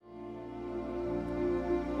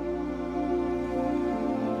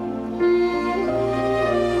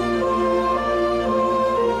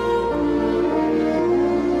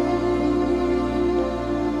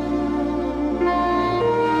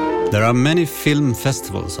are many film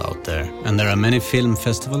festivals out there, and there are many film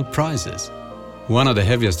festival prizes. One of the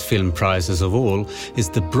heaviest film prizes of all is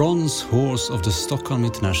the Bronze Horse of the Stockholm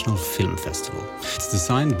International Film Festival. It's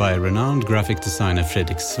designed by renowned graphic designer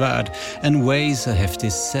Fredrik Svärd and weighs a hefty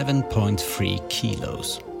 7.3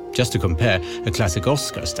 kilos. Just to compare, a classic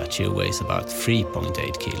Oscar statue weighs about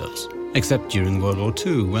 3.8 kilos. Except during World War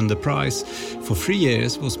II, when the prize for 3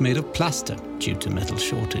 years was made of plaster due to metal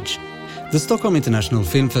shortage. The Stockholm International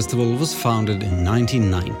Film Festival was founded in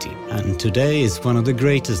 1990 and today is one of the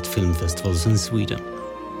greatest film festivals in Sweden.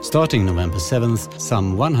 Starting November 7th,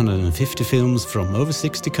 some 150 films from over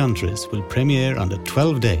 60 countries will premiere under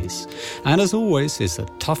 12 days. And as always, it's a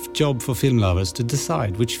tough job for film lovers to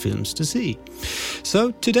decide which films to see.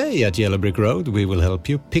 So today at Yellow Brick Road, we will help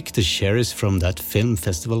you pick the cherries from that film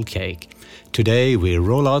festival cake. Today we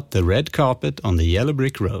roll out the red carpet on the Yellow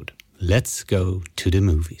Brick Road. Let's go to the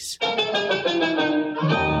movies.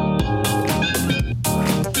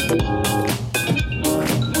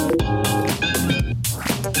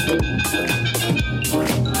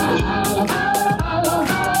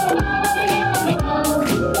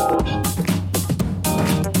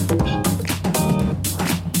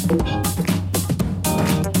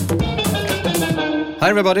 Hi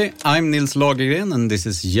everybody, I'm Nils Lagergren and this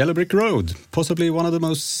is Yellow Brick Road, possibly one of the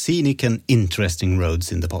most scenic and interesting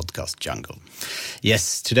roads in the podcast jungle.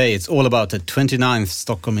 Yes, today it's all about the 29th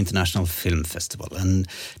Stockholm International Film Festival, and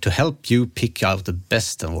to help you pick out the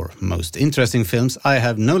best or most interesting films, I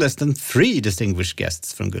have no less than 3 distinguished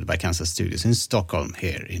guests from Goodbye Kansas Studios in Stockholm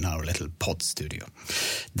here in our little pod studio.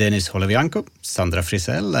 Dennis Holovianko, Sandra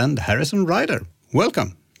Frisell and Harrison Ryder.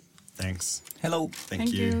 Welcome. Thanks. Hello.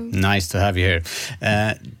 Thank you. Nice to have you here.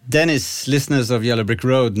 Dennis, listeners of Yellow Brick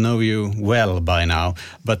Road know you well by now,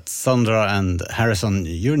 but Sandra and Harrison,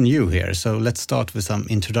 you're new here, so let's start with some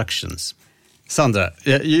introductions. Sandra,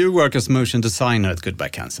 you work as motion designer at Goodbye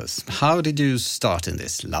Kansas. How did you start in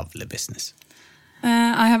this lovely business?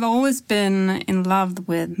 I have always been in love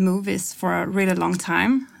with movies for a really long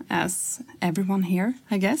time, as everyone here,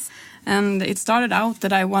 I guess. And it started out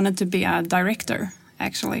that I wanted to be a director,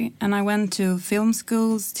 actually. And I went to film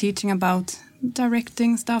schools teaching about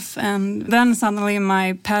directing stuff. And then suddenly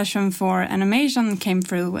my passion for animation came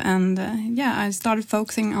through. And I started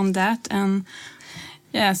focusing on that. And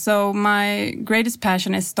so my greatest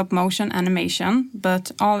passion is stop motion animation,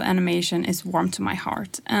 but all animation is warm to my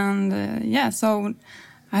heart. And so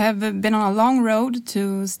I have been on a long road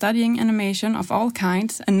to studying animation of all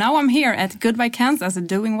kinds. And now I'm here at Goodbye Kansas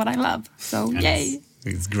doing what I love. So yay.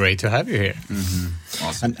 It's great to have you here. Mm-hmm.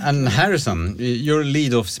 Awesome. And Harrison, you're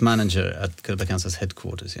lead office manager at Goodbye Kansas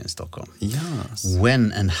headquarters in Stockholm. Yes.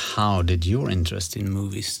 When and how did your interest in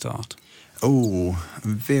movies start? Oh,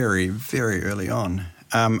 very, very early on.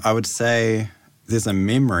 I would say there's a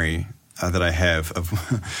memory that I have of,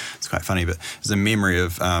 it's quite funny, but there's a memory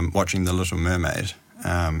of watching The Little Mermaid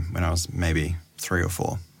when I was maybe 3 or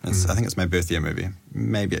 4. I think it's my birthday movie.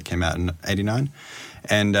 Maybe it came out in 89.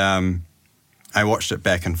 And I watched it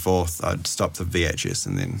back and forth. I'd stop the VHS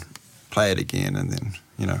and then play it again and then,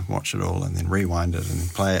 watch it all and then rewind it and then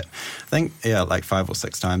play it. I think, like 5 or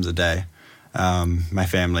 6 times a day. My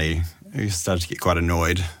family started to get quite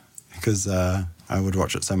annoyed because I would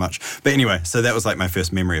watch it so much. But anyway, so that was like my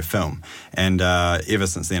first memory of film. And ever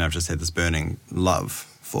since then, I've just had this burning love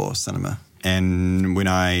for cinema. And when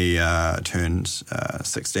I turned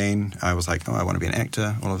 16, I was like, I want to be an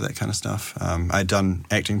actor, all of that kind of stuff. I'd done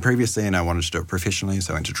acting previously and I wanted to do it professionally,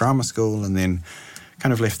 so I went to drama school and then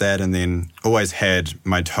kind of left that and then always had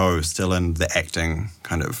my toe still in the acting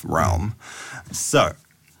kind of realm. So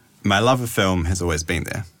my love of film has always been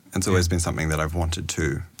there. It's always been something that I've wanted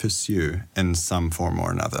to pursue in some form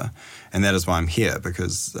or another. And that is why I'm here,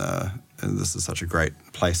 because this is such a great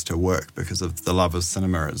place to work because of the love of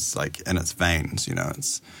cinema is like in its veins,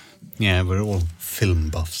 Yeah, we're all film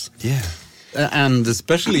buffs. Yeah. And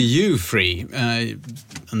especially you 3,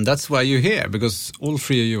 and that's why you're here, because all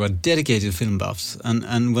 3 of you are dedicated film buffs.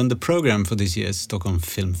 And when the program for this year's Stockholm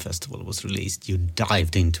Film Festival was released, you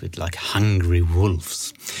dived into it like hungry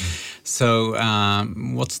wolves. So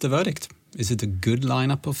what's the verdict? Is it a good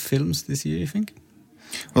lineup of films this year, you think?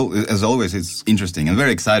 Well, as always, it's interesting and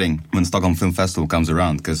very exciting when Stockholm Film Festival comes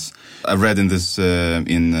around, because I read in this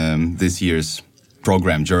this year's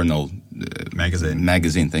program journal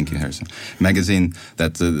magazine. Thank you, Harrison. Magazine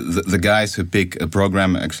that the guys who pick a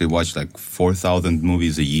program actually watch like 4,000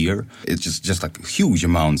 movies a year. It's just like huge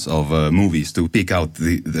amounts of movies to pick out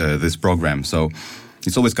this program. So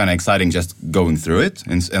it's always kind of exciting just going through it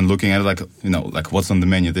and looking at it like what's on the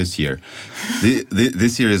menu this year.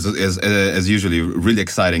 This year is as usually really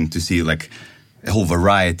exciting to see like a whole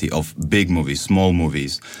variety of big movies, small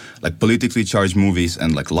movies, like politically charged movies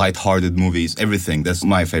and like light-hearted movies, everything. That's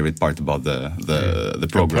my favorite part about the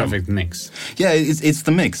program. A perfect mix. Yeah, it's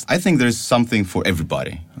the mix. I think there's something for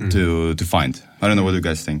everybody to find. I don't know what you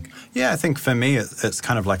guys think. Yeah, I think for me it's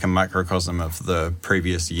kind of like a microcosm of the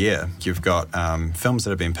previous year. You've got films that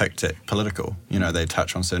have been picked at political. You know, they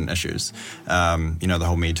touch on certain issues. You know, the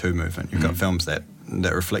whole Me Too movement. You've got films that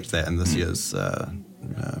reflect that in this year's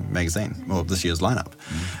magazine, or this year's lineup.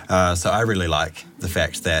 So I really like the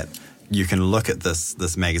fact that you can look at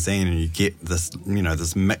this magazine and you get this, you know,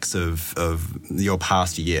 this mix of your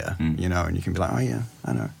past year, you know, and you can be like, oh yeah,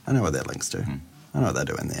 I know what that links to. I know what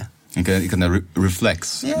they're doing there. It kind of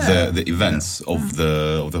reflects the events of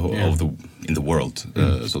the in the world,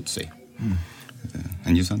 so to say.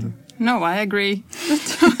 And you, Sandra? No, I agree.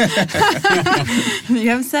 You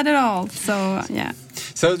have said it all. So yeah.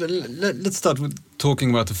 So let's start with talking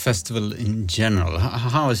about the festival in general.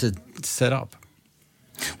 How is it set up?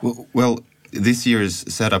 Well, this year's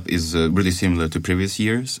setup is really similar to previous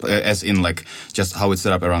years, as in like just how it's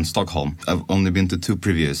set up around Stockholm. I've only been to 2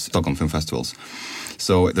 previous Stockholm Film Festivals.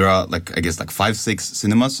 So there are like, I guess, like 5-6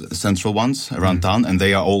 cinemas, central ones around town, and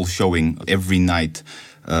they are all showing every night.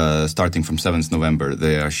 Starting from 7th November,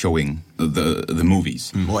 they are showing the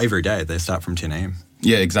movies. Well, every day they start from 10 a.m.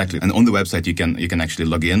 Yeah, exactly. And on the website, you can actually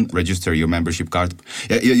log in, register your membership card.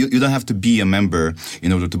 You don't have to be a member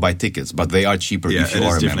in order to buy tickets, but they are cheaper if you are a member.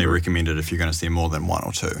 Yeah, it's definitely recommended if you're going to see more than 1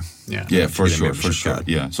 or 2. Yeah, for sure. Card.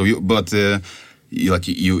 Yeah. So you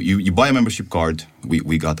buy a membership card.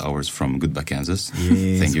 We got ours from Goodbye, Kansas.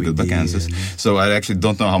 Yes, Thank you, Goodbye, Kansas. So I actually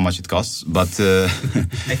don't know how much it costs, but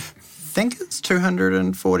I think it's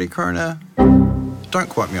 240 krona. Don't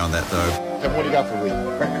quote me on that though. And what do you got for me?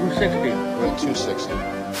 260. We're at 260.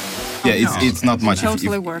 Yeah, it's not much.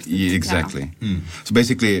 Totally worth it. Yeah, exactly. So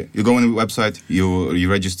basically, you go on the website, you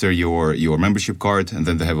register your membership card, and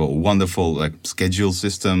then they have a wonderful like schedule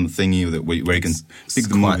system thingy where you can pick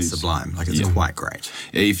the movies. It's quite sublime. Like it's quite great.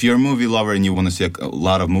 If you're a movie lover and you want to see a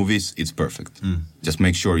lot of movies, it's perfect. Just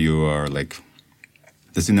make sure you are like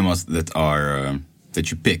the cinemas that are. That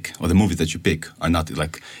you pick, or the movies that you pick, are not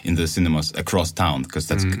like in the cinemas across town, because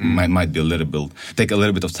that's might be take a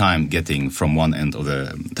little bit of time getting from one end of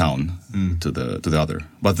the town to the other.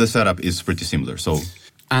 But the setup is pretty similar.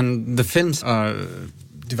 And the films are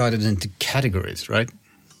divided into categories, right?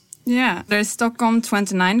 Yeah, there's Stockholm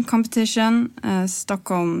 29 competition,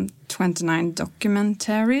 Stockholm 29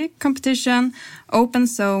 documentary competition, Open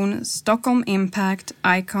Zone, Stockholm Impact,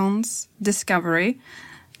 Icons, Discovery,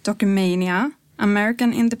 Documania,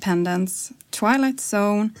 American Independence, Twilight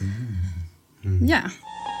Zone. Yeah.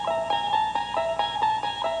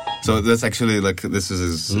 So that's actually like this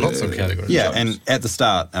is lots of categories. Yeah, and at the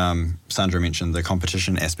start, Sandra mentioned the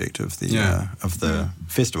competition aspect of the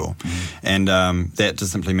festival, and that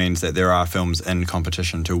just simply means that there are films in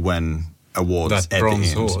competition to win awards at the end.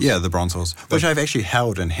 Horse. Yeah, the bronze horse, which I've actually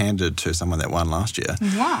held and handed to someone that won last year.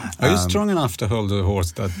 Wow. Are you strong enough to hold a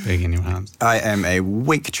horse that big in your hands? I am a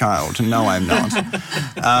weak child. No, I'm not.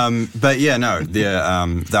 But yeah, no,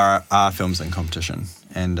 there are films in competition.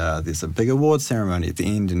 And there's a big award ceremony at the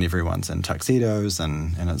end, and everyone's in tuxedos,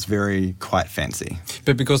 and it's very quite fancy.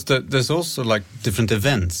 But because there's also like different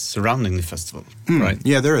events surrounding the festival, right?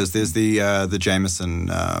 Yeah, there is. There's the Jameson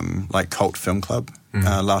like cult film club.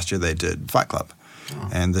 Last year they did Fight Club,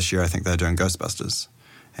 and this year I think they're doing Ghostbusters.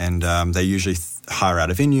 And they usually hire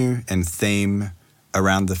out a venue and theme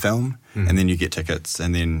around the film, and then you get tickets,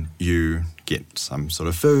 and then you get some sort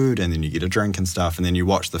of food, and then you get a drink and stuff, and then you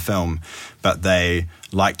watch the film. But they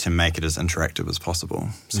like to make it as interactive as possible.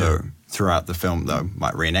 So throughout the film, they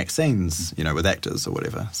might reenact scenes, you know, with actors or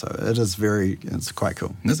whatever. So it's quite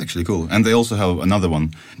cool. That's actually cool. And they also have another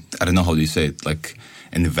one. I don't know how you say it, like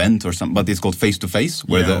an event or something, but it's called Face to Face,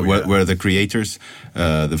 where the creators,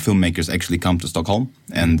 the filmmakers actually come to Stockholm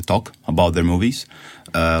and talk about their movies.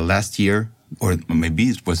 Last year, or maybe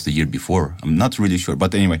it was the year before, I'm not really sure.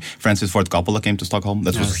 But anyway, Francis Ford Coppola came to Stockholm.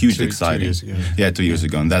 That was hugely exciting. 2 years ago. 2 years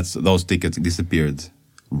ago. And those tickets disappeared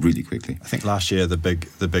really quickly. I think last year the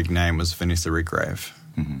big name was Vanessa Redgrave.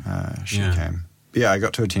 She came. But yeah, I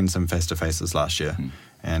got to attend some face-to-faces last year,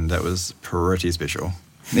 and that was pretty special.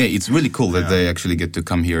 Yeah, it's really cool that they actually get to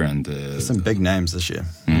come here and... There's some big names this year.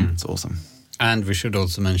 It's awesome. And we should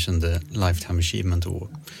also mention the Lifetime Achievement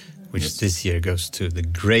Award, which this year goes to the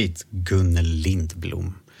great Gunnel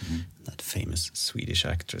Lindblom, that famous Swedish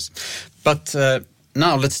actress. But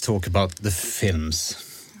now let's talk about the films.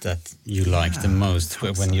 that you like the most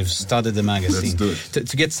when you've studied the magazine?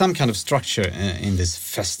 To get some kind of structure in this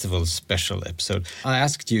festival special episode, I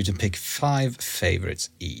asked you to pick 5 favorites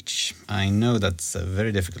each. I know that's a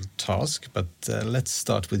very difficult task, but let's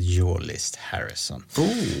start with your list, Harrison.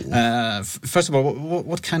 First of all,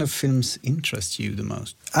 what kind of films interest you the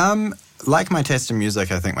most? Like my taste in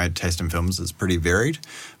music, I think my taste in films is pretty varied.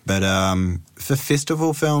 But for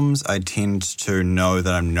festival films, I tend to know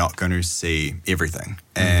that I'm not going to see everything.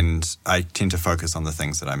 And I tend to focus on the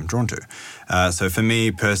things that I'm drawn to. So for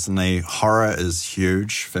me personally, horror is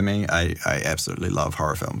huge for me. I absolutely love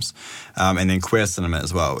horror films. And then queer cinema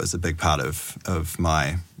as well is a big part of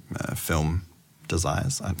my film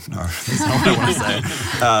desires. I don't know. That's not what I want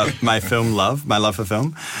to say. My love for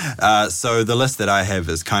film. So the list that I have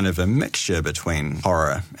is kind of a mixture between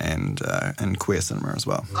horror and queer cinema as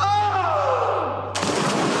well.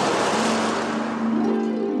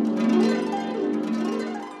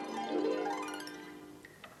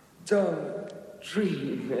 Don't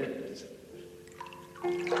dream it.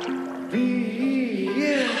 Be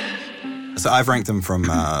it. So I've ranked them from...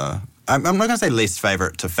 I'm not going to say least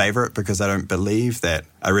favorite to favorite because I don't believe that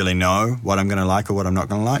I really know what I'm going to like or what I'm not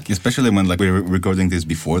going to like. Especially when we're recording this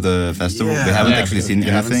before the festival. We haven't actually seen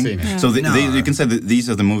anything. So you can say that these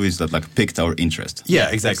are the movies that picked our interest. Yeah,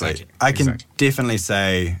 exactly. I can definitely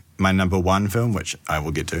say my number 1 film, which I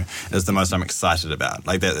will get to, is the most I'm excited about.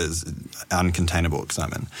 That is uncontainable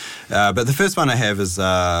excitement. But the first one I have is...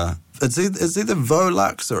 It's either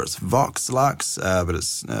Volux or it's Vox-Lux, but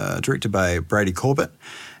it's directed by Brady Corbett.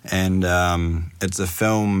 And it's a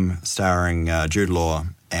film starring Jude Law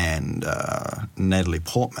and Natalie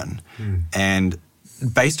Portman. And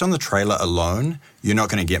based on the trailer alone, you're not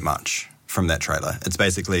going to get much from that trailer. It's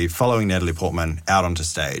basically following Natalie Portman out onto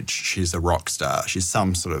stage. She's a rock star. She's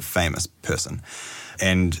some sort of famous person.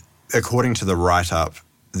 And according to the write-up,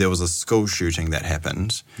 there was a school shooting that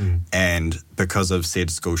happened. And because of said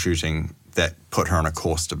school shooting, that put her on a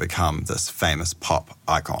course to become this famous pop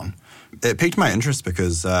icon. It piqued my interest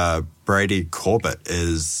because Brady Corbett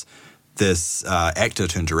is this actor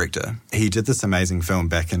turned director. He did this amazing film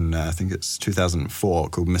back in, I think it's 2004,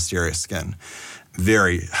 called Mysterious Skin.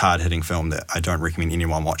 Very hard-hitting film that I don't recommend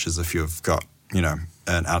anyone watches if you've got,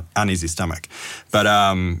 an uneasy stomach. But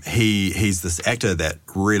he's this actor that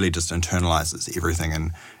really just internalizes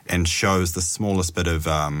everything and shows the smallest bit of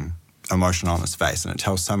emotion on his face, and it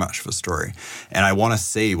tells so much of a story. And I want to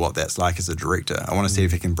see what that's like as a director. I want to see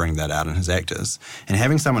if he can bring that out in his actors. And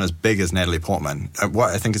having someone as big as Natalie Portman, what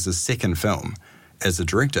I think is his second film as a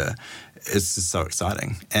director, is just so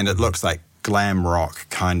exciting. And it looks like glam rock,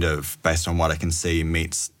 kind of, based on what I can see,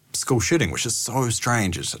 meets school shooting, which is so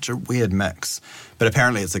strange. It's such a weird mix. But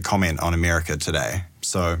apparently it's a comment on America today.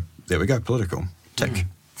 So there we go, political. Tick.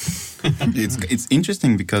 It's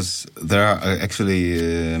interesting because there are actually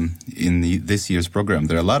in this year's program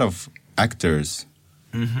there are a lot of actors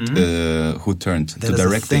who turned to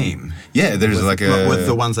directing. Yeah, there's with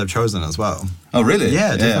the ones I've chosen as well. Oh, really?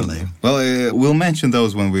 Yeah, definitely. Well, we'll mention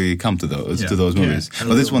those when we come to those movies.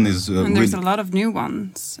 But this one is and there's a lot of new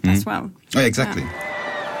ones as well. Oh, exactly. Yeah.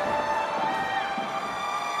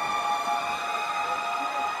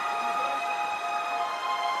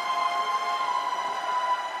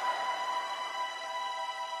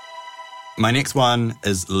 My next one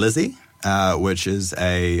is Lizzie, which is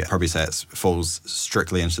probably say it falls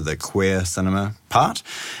strictly into the queer cinema part.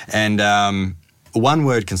 And one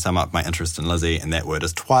word can sum up my interest in Lizzie, and that word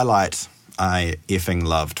is Twilight. I effing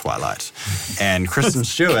love Twilight. And Kristen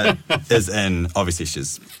Stewart is in, obviously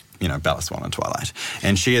she's, Bella Swan in Twilight.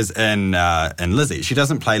 And she is in Lizzie. She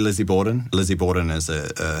doesn't play Lizzie Borden. Lizzie Borden is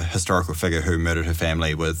a historical figure who murdered her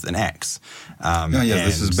family with an axe.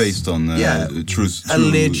 This is based on true...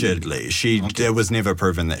 Allegedly. It was never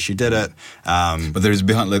proven that she did it. But there's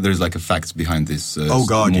a facts behind this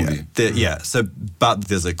movie. But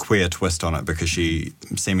there's a queer twist on it because she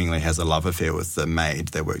seemingly has a love affair with the maid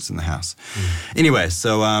that works in the house. Anyway,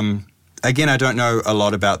 so... Again, I don't know a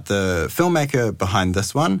lot about the filmmaker behind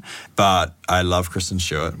this one, but I love Kristen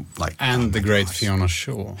Stewart. And the great Fiona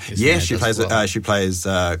Shaw. Yeah, she plays. Chloe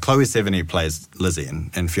Sevigny plays Lizzie,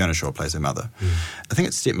 and Fiona Shaw plays her mother. I think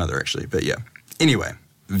it's stepmother actually, but yeah. Anyway,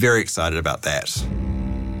 very excited about that.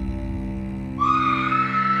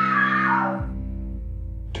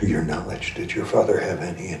 To your knowledge, did your father have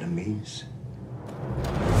any enemies?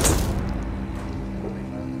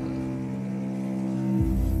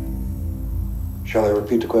 Shall I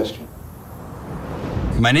repeat the question?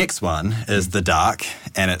 My next one is The Dark,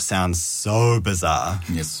 and it sounds so bizarre.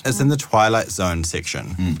 Yes. It's in the Twilight Zone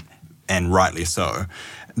section, and rightly so.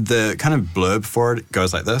 The kind of blurb for it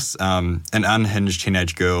goes like this. An unhinged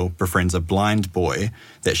teenage girl befriends a blind boy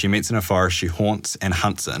that she meets in a forest she haunts and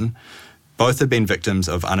hunts in. Both have been victims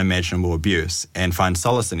of unimaginable abuse and find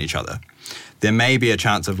solace in each other. There may be a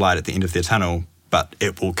chance of light at the end of their tunnel, but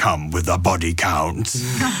it will come with a body count.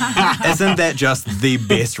 Isn't that just the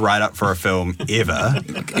best write-up for a film ever?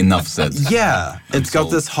 Enough said. Yeah. It's got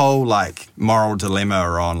sold. this whole, like, moral dilemma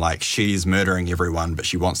on, like, she's murdering everyone, but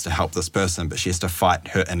she wants to help this person, but she has to fight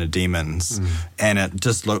her inner demons. And it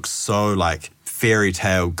just looks so, like, fairy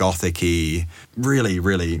tale, gothic-y, really,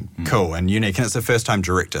 really cool and unique. And it's a first-time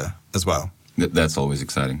director as well. That's always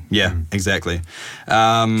exciting. Yeah, exactly.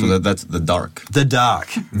 So that's The Dark. The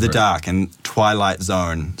Dark and Twilight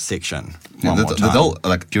Zone section. One more time.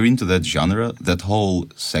 Like, if you're into that genre, that whole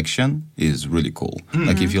section is really cool.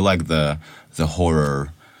 Like, if you like the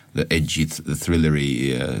horror, the edgy, the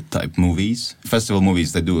thrillery type movies, festival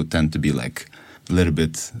movies, they do tend to be like a little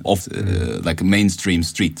bit off, like mainstream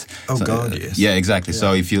street. Oh, so, God, yes. Yeah, exactly. Yeah.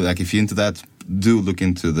 So if you're into that, do look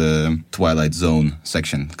into the Twilight Zone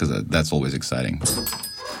section, because that's always exciting.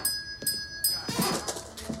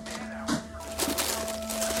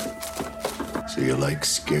 So you like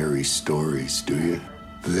scary stories, do you?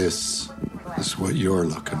 This is what you're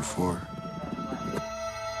looking for.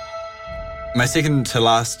 My second to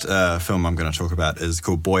last film I'm going to talk about is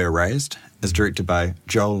called Boy Erased. It's directed by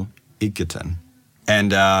Joel Edgerton.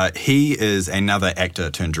 And he is another actor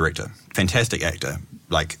turned director. Fantastic actor,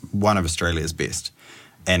 like one of Australia's best.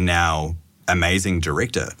 And now amazing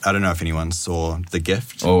director. I don't know if anyone saw The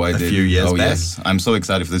Gift a few years back. Yes. I'm so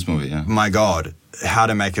excited for this movie, yeah. My God, how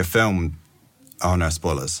to make a film. Oh, no,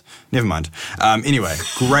 spoilers. Never mind. Anyway,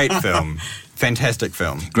 great film. Fantastic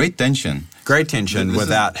film. Great tension. Great tension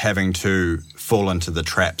without having to fall into the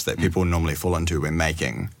traps that people normally fall into when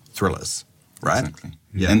making thrillers, right? Exactly.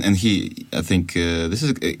 Yeah. And I think this is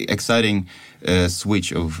an exciting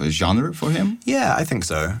switch of genre for him. Yeah, I think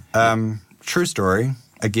so. True story.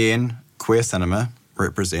 Again, queer cinema,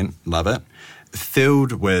 represent, love it.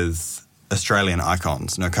 Filled with Australian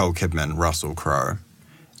icons, Nicole Kidman, Russell Crowe.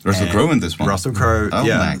 Russell Crowe in this one? Russell Crowe, oh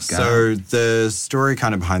yeah. My God. So the story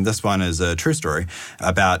kind of behind this one is a true story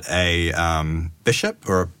about a bishop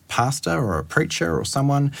or a pastor or a preacher or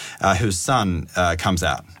someone whose son comes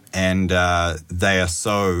out. And they are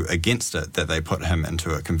so against it that they put him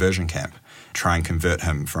into a conversion camp, try and convert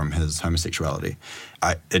him from his homosexuality.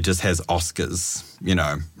 It just has Oscars,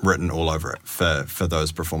 written all over it for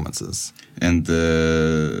those performances. And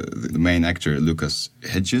the main actor, Lucas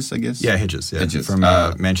Hedges, I guess? Yeah, Hedges, from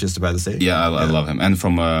Manchester by the Sea. Yeah, I love him. And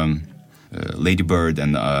from Lady Bird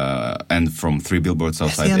and from Three Billboards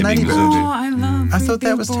Outside Ebbing, Missouri. Oh, I love I thought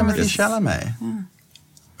that was Billboards. Timothy Chalamet. Yeah.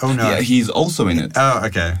 Oh, no. Yeah, he's also in it. Oh,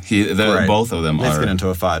 okay. Both of them Let's are... get into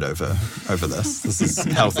a fight over this. This is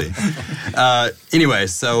healthy. Anyway,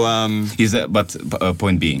 so... but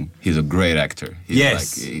point being, he's a great actor. He's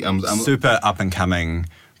yes. I'm super up-and-coming,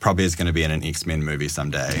 probably is going to be in an X-Men movie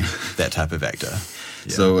someday, that type of actor.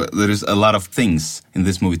 Yeah. So there is a lot of things in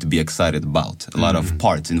this movie to be excited about. A lot of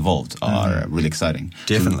parts involved are really exciting.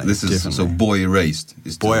 Definitely. So Boy Erased.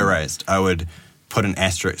 Boy Erased. I would put an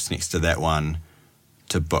asterisk next to that one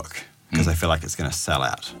to book, because I feel like it's going to sell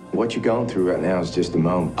out. What you're going through right now is just a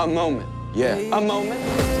moment. A moment. Yeah, a moment.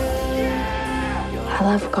 I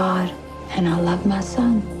love God, and I love my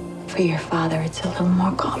son. For your father, it's a little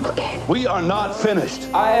more complicated. We are not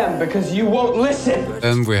finished. I am, because you won't listen.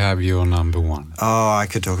 Then we have your number one. Oh, I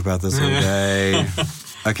could talk about this all day.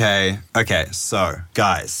 Okay, so,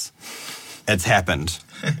 guys, it's happened.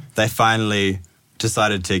 They finally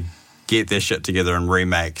decided to get their shit together and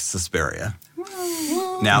remake Suspiria.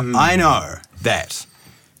 Now, I know that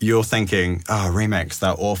you're thinking, remakes,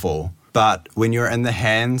 they're awful. But when you're in the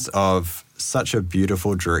hands of such a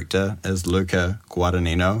beautiful director as Luca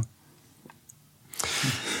Guadagnino,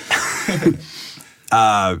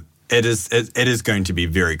 it is going to be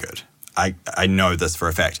very good. I know this for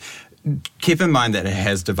a fact. Keep in mind that it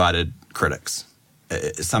has divided critics.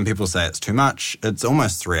 Some people say it's too much. It's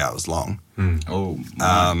almost 3 hours long.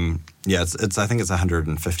 Yeah, I think it's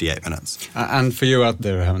 158 minutes. And for you out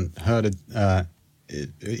there who haven't heard it,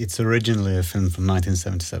 it's originally a film from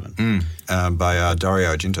 1977. By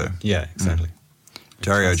Dario Argento. Yeah, exactly.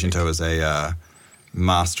 Dario Argento is a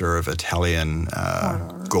master of Italian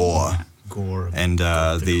gore. And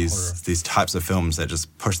these types of films that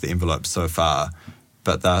just push the envelope so far,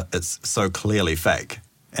 but it's so clearly fake.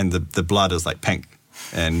 And the blood is like pink.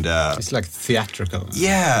 And it's like theatrical.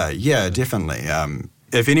 Yeah, definitely.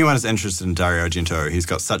 If anyone is interested in Dario Argento, he's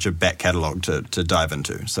got such a back catalogue to dive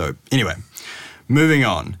into. So anyway, moving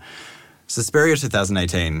on. Suspiria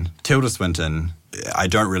 2018, Tilda Swinton, I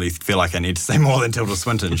don't really feel like I need to say more than Tilda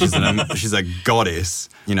Swinton. She's a goddess,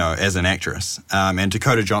 as an actress. And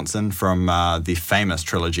Dakota Johnson from the famous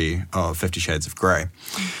trilogy of 50 Shades of Grey.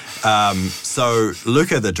 So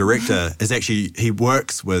Luca, the director, he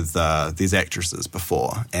works with these actresses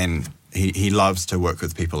before, and he loves to work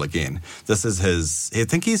with people again. This is I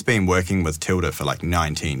think he's been working with Tilda for like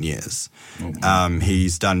 19 years.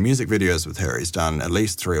 He's done music videos with her. He's done at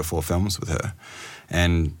least 3 or 4 films with her.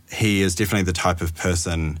 And he is definitely the type of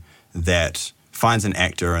person that finds an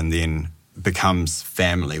actor and then becomes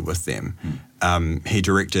family with them. He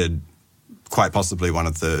directed quite possibly one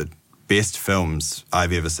of the best films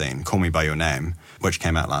I've ever seen, Call Me By Your Name, which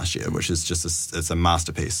came out last year, which is just it's a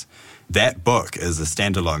masterpiece. That book is a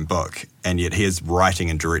standalone book, and yet he is writing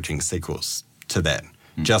and directing sequels to that,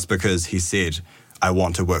 just because he said, I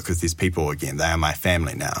want to work with these people again. They are my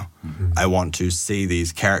family now. I want to see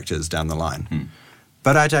these characters down the line.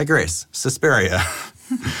 But I digress. Suspiria.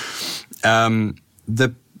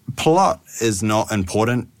 The plot is not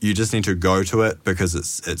important. You just need to go to it because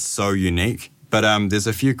it's so unique. But there's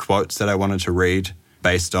a few quotes that I wanted to read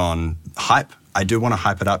based on hype. I do want to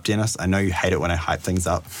hype it up, Dennis. I know you hate it when I hype things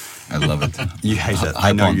up. I love it. You hate it.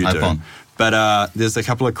 I know you do. But there's a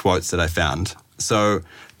couple of quotes that I found. So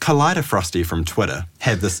Collider Frosty from Twitter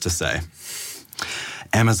had this to say.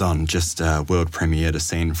 Amazon just world premiered a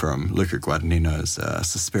scene from Luca Guadagnino's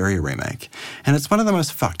Suspiria remake. And it's one of the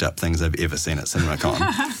most fucked up things I've ever seen at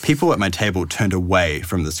CinemaCon. People at my table turned away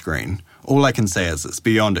from the screen. All I can say is it's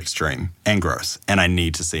beyond extreme and gross, and I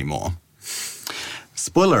need to see more.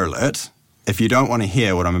 Spoiler alert, if you don't want to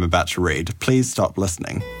hear what I'm about to read, please stop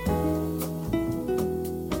listening.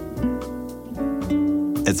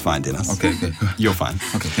 It's fine, Dennis. Okay, good. You're fine.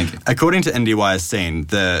 Okay, thank you. According to IndieWire's scene,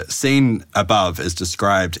 the scene above is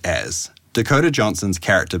described as Dakota Johnson's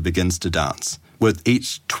character begins to dance. With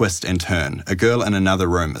each twist and turn, a girl in another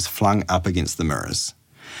room is flung up against the mirrors.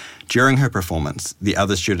 During her performance, the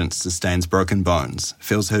other student sustains broken bones,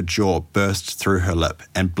 feels her jaw burst through her lip,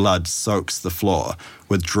 and blood soaks the floor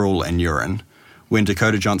with drool and urine. When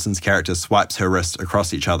Dakota Johnson's character swipes her wrist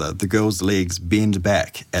across each other, the girl's legs bend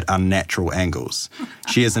back at unnatural angles.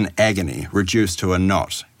 She is in agony, reduced to a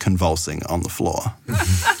knot, convulsing on the floor.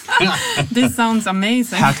 This sounds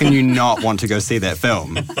amazing. How can you not want to go see that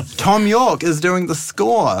film? Tom York is doing the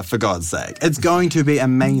score, for God's sake. It's going to be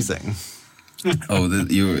amazing.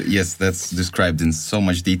 Yes, that's described in so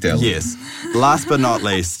much detail. Yes. Last but not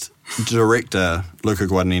least, director Luca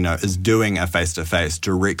Guadagnino is doing a face-to-face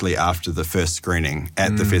directly after the first screening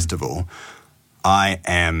at the festival. I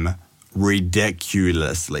am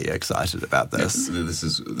ridiculously excited about this.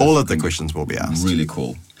 This all of the questions will be asked. Really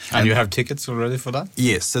cool. And you have tickets already for that?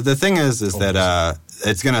 Yes. So the thing is that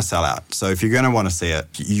it's going to sell out. So if you're going to want to see it,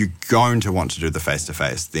 you're going to want to do the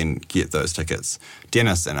face-to-face, then get those tickets.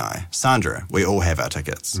 Dennis and I, Sandra, we all have our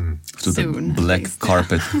tickets. To the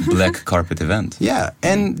black carpet event. Yeah.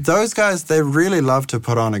 And those guys, they really love to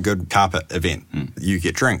put on a good carpet event. You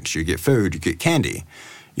get drinks, you get food, you get candy.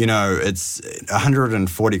 It's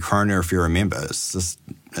 140 kroner if you're a member. It's just,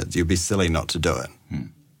 you'd be silly not to do it.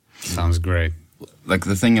 Sounds great. Like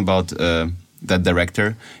the thing about that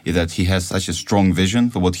director is that he has such a strong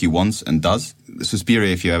vision for what he wants and does.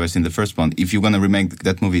 Suspiria, if you ever seen the first one, if you're going to remake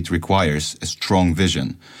that movie, it requires a strong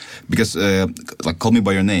vision. Because, like Call Me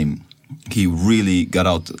By Your Name, he really got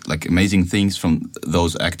out like amazing things from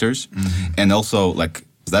those actors. And also like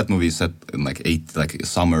that movie is set in like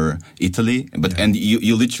summer Italy, and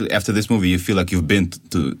you literally after this movie you feel like you've been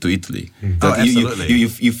to Italy. Absolutely.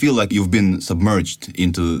 You feel like you've been submerged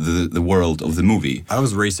into the world of the movie. I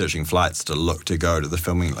was researching flights to go to the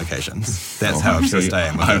filming locations. That's how obsessed I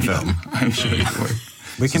am with the film. I'm sure you were.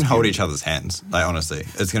 We can hold each other's hands. Like honestly,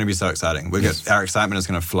 it's going to be so exciting. Our excitement is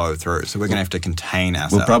going to flow through, so we're going to have to contain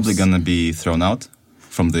ourselves. We're probably going to be thrown out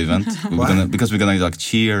from the event because we're gonna like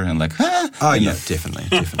cheer and like definitely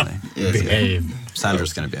behave.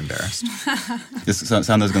 Sandra's gonna be embarrassed.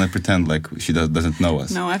 Sandra's gonna pretend like she doesn't know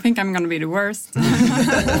us. No, I think I'm gonna be the worst.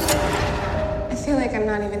 I feel like I'm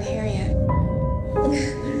not even here yet.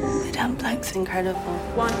 Madame Blank's incredible.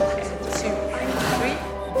 1, 2, 3.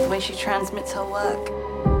 The way she transmits her work.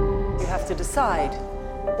 You have to decide,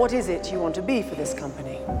 what is it you want to be for this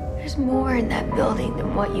company? There's more in that building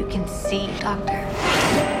than what you can see, Doctor.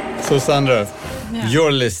 So, Sandra,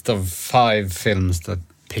 your list of 5 films that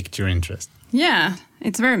piqued your interest. Yeah,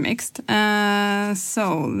 it's very mixed.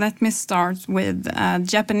 So let me start with a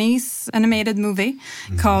Japanese animated movie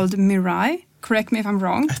called Mirai. Correct me if I'm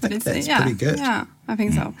wrong. I think that's pretty good. Yeah, I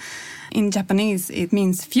think so. In Japanese, it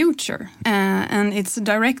means future. And it's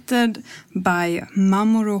directed by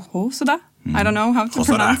Mamoru Hosoda. I don't know how to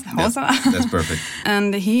pronounce Hosara. That's perfect.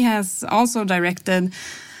 And he has also directed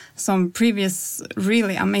some previous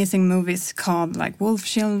really amazing movies called like Wolf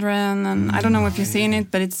Children, and I don't know if you've seen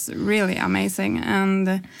it, but it's really amazing.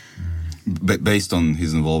 And based on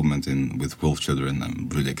his involvement with Wolf Children, I'm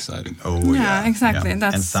really excited. Oh yeah, exactly. Yeah.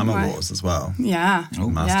 That's and Summer Wars as well. Yeah,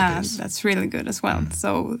 Masterpiece. that's really good as well.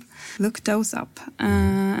 So look those up.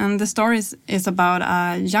 And the story is about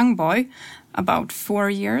a young boy, about 4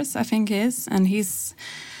 years, I think he is, and he's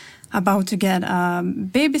about to get a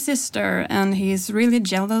baby sister, and he's really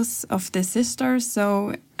jealous of this sister.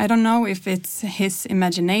 So I don't know if it's his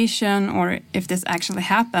imagination or if this actually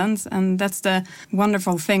happens, and that's the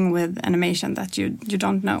wonderful thing with animation, that you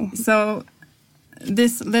don't know. So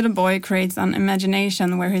this little boy creates an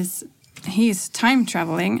imagination where he's time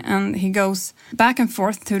traveling, and he goes back and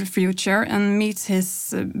forth to the future and meets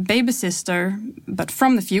his baby sister, but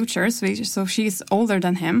from the future, so she's older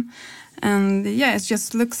than him. And yeah, it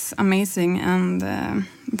just looks amazing. And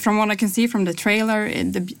from what I can see from the trailer,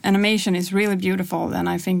 the animation is really beautiful, and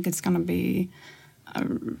I think it's going to be a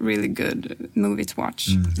really good movie to watch.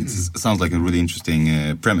 It sounds like a really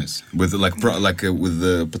interesting premise with with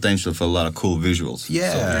the potential for a lot of cool visuals.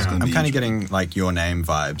 Yeah, so I'm kind of getting like Your Name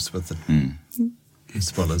vibes with the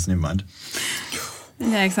spoilers. Never mind.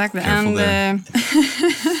 Yeah, exactly. Careful and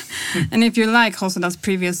and if you like Hosoda's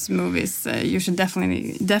previous movies, you should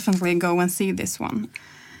definitely go and see this one.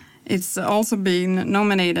 It's also been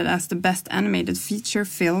nominated as the best animated feature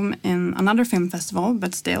film in another film festival,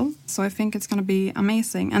 but still. So I think it's going to be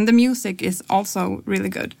amazing. And the music is also really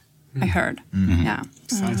good, I heard. Mm-hmm. Yeah.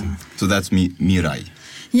 Exciting. So that's Mirai.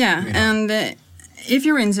 Yeah, and if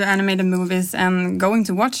you're into animated movies and going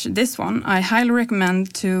to watch this one, I highly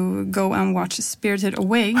recommend to go and watch Spirited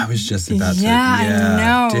Away. I was just about to. Yeah, I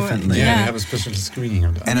know. Definitely. Yeah, they have a special screening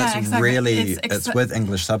of that. And it's exactly. really, it's with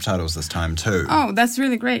English subtitles this time too. Oh, that's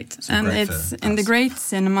really great. And great it's for in the us. Great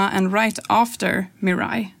Cinema and right after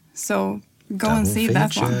Mirai. So go and see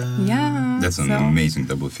that one. Yeah. That's an amazing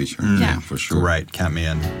double feature. Yeah. For sure. Great, count me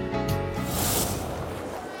in.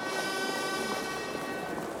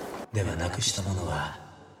 ではなくしたものは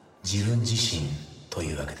自分自身と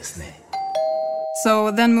いうわけですね。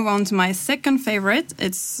 So then move on to my second favorite.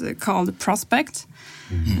 It's called Prospect.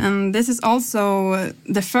 And this is also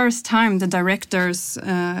the first time the directors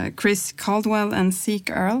Chris Caldwell and Zeke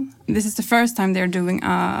Earl, this is the first time they're doing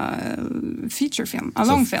a feature film, a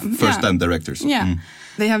long film. First time directors. Yeah.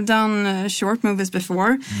 They have done short movies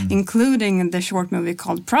before, including the short movie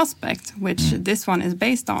called Prospect, which this one is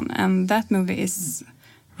based on. And that movie is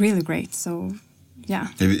really great. So, yeah.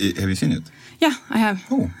 Have you seen it? Yeah, I have.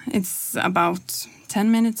 Oh. It's about 10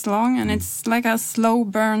 minutes long, and it's like a slow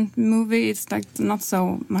burn movie. It's like not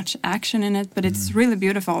so much action in it, but it's really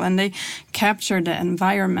beautiful, and they capture the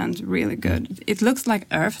environment really good. It looks like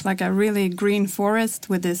Earth, like a really green forest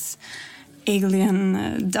with this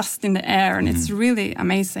alien dust in the air, and it's really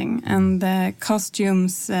amazing. And the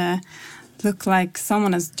costumes look like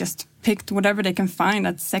someone has just picked whatever they can find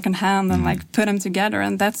at second hand and like put them together,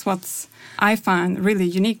 and that's what I find really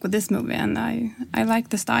unique with this movie, and I like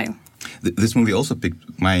the style. This movie also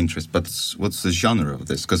piqued my interest, but what's the genre of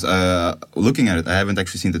this? Because looking at it, I haven't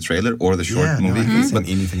actually seen the trailer or the short movie. I haven't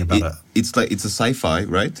seen anything about it. It's a sci-fi,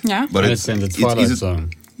 right? Yeah. But it's in the Twilight Zone.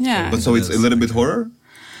 Yeah. But so it's a little bit horror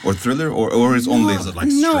or thriller, or it's only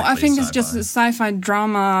no, I think it's just a sci-fi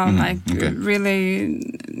drama, really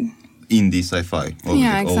indie sci-fi.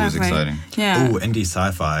 Always exciting. Yeah. Ooh, indie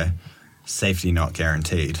sci-fi. Safety Not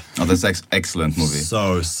Guaranteed. Oh, that's excellent movie.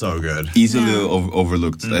 So good. Easily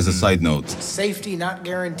overlooked as a side note. Safety Not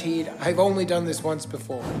Guaranteed. I've only done this once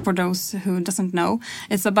before. For those who doesn't know,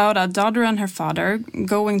 it's about a daughter and her father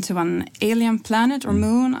going to an alien planet or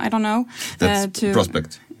moon, I don't know. That's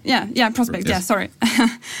Prospect. Yeah, Prospect, yes. yeah, sorry.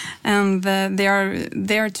 And they are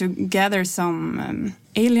there to gather some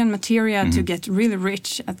alien materia to get really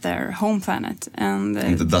rich at their home planet. And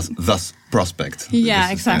thus Prospect. Yeah,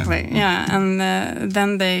 exactly. Yeah, and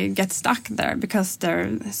then they get stuck there because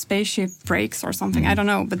their spaceship breaks or something. I don't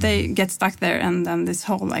know, but they get stuck there, and then this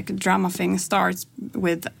whole drama thing starts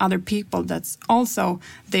with other people that's also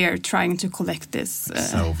there trying to collect this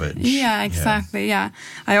salvage. Yeah, exactly. Yeah,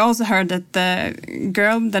 I also heard that the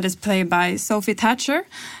girl that is played by Sophie Thatcher,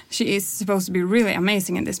 she is supposed to be really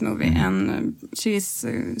amazing in this movie, and she is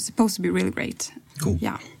supposed to be really great. Cool.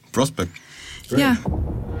 Yeah. Prospect. Great. Yeah.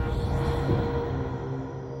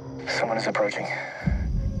 Someone is approaching.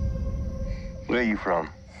 Where are you from?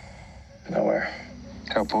 Nowhere.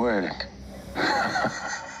 How poetic.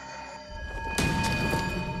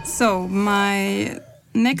 So my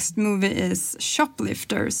next movie is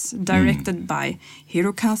Shoplifters, directed by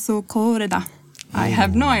Hirokazu Koreda. I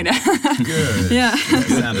have no idea. Good. Yeah.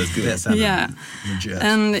 That sounded legit.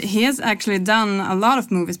 And he has actually done a lot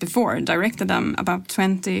of movies before, directed them, about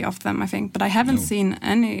 20 of them, I think. But I haven't seen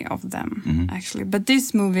any of them, actually. But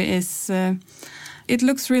this movie is... it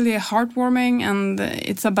looks really heartwarming, and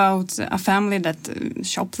it's about a family that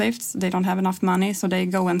shoplifts. They don't have enough money, so they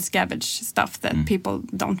go and scavenge stuff that people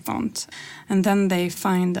don't want. And then they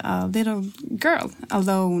find a little girl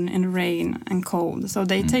alone in rain and cold. So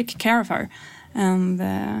they take care of her. And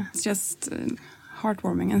it's just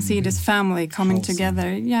heartwarming and see this family coming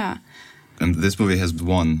together. Yeah. And this movie has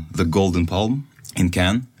won the Golden Palm in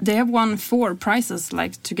Cannes. They have won 4 prizes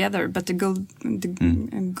like together, but the Golden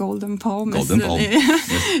Palm Golden Palm.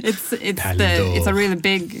 it's a really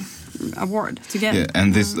big award to get. Yeah,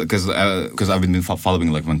 and this because I've been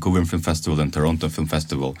following like Vancouver Film Festival and Toronto Film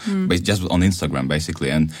Festival, but just on Instagram basically,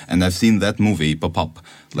 and I've seen that movie pop up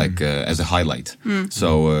like as a highlight.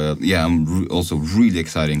 So I'm also really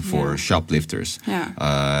exciting for Shoplifters. Yeah,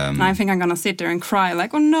 I think I'm gonna sit there and cry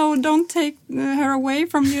like, oh no, don't take her away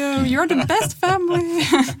from you. You're the best family.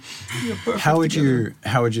 How would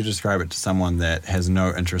you describe it to someone that has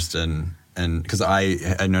no interest in because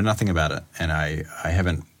I know nothing about it and I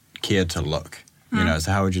haven't cared to look, you know,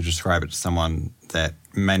 so how would you describe it to someone that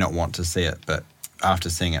may not want to see it, but after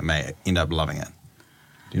seeing it may end up loving it?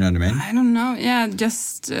 Do you know what I mean? I don't know. Yeah,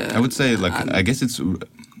 just... I would say, like, I guess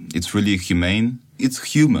it's really humane. It's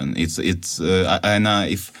human. It's if,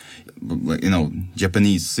 you know,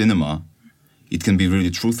 Japanese cinema, it can be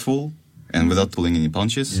really truthful and without pulling any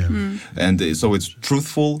punches. Yeah. And so it's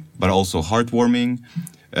truthful, but also heartwarming.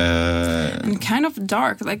 And kind of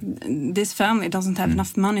dark, like this family doesn't have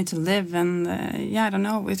enough money to live, and I don't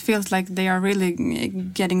know, it feels like they are really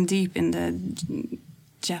getting deep in the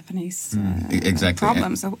Japanese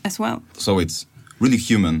problems as well. So it's really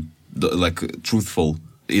human, like truthful.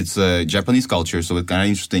 It's Japanese culture, so it's kind of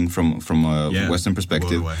interesting from a Western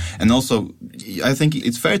perspective. And also, I think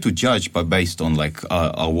it's fair to judge based on like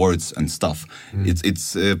awards and stuff.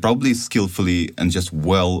 It's probably skillfully and just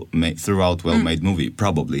well-made movie.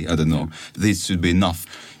 Probably, I don't know. This should be enough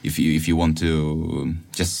if you want to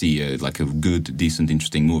just see like a good, decent,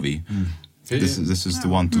 interesting movie. This is the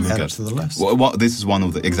one to look at. To the list. Well, this is one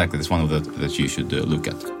of the this one of the that you should look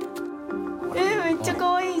at.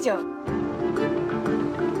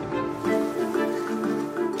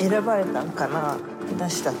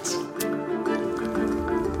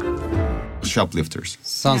 Shoplifters.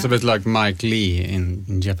 Sounds a bit like Mike Lee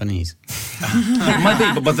in Japanese.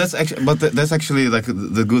 Might be, but that's actually like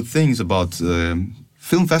the good things about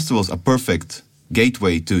film festivals. Are perfect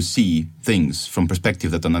gateway to see things from perspective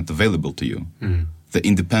that are not available to you. The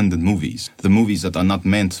independent movies, the movies that are not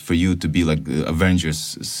meant for you to be like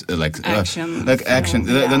Avengers, like action.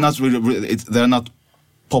 They're not really. They're not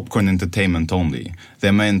popcorn entertainment only.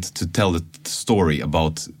 They're meant to tell the story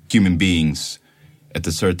about human beings at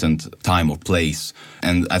a certain time or place,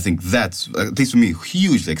 and I think that's at least for me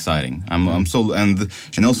hugely exciting. I'm so and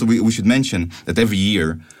also we should mention that every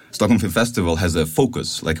year Stockholm Film Festival has a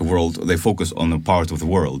focus, like a world. They focus on a part of the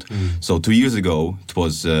world. So 2 years ago it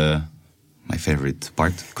was my favorite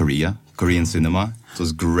part, Korean cinema. It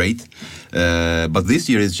was great, but this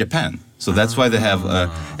year is Japan. So that's why they have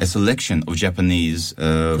a selection of Japanese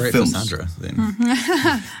Great films. For Sandra, then.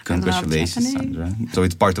 Congratulations, Sandra. So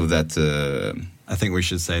it's part of that. I think we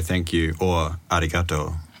should say thank you or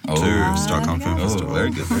arigato to Stockholm Film Festival.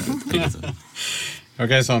 Very good, very good.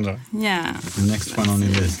 Okay, Sandra. Yeah. The next one on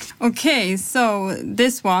your list. Okay, so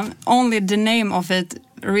this one, only the name of it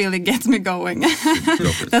really gets me going.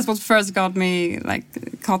 That's what first caught my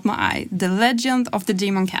eye. The Legend of the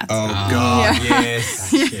Demon Cat. Oh God,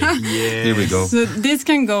 yes. Yes. Here we go. So this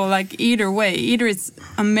can go like either way. Either it's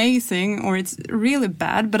amazing or it's really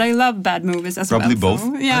bad, but I love bad movies as Probably well. both.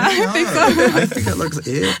 So, yeah, I think so. I think it looks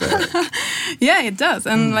epic. Yeah, it does.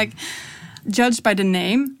 And like, judged by the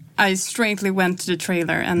name, I straightly went to the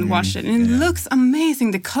trailer and watched it. And it looks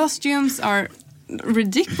amazing. The costumes are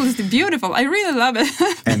ridiculously beautiful. I really love it.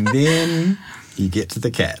 And then you get to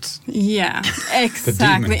the cat. Yeah,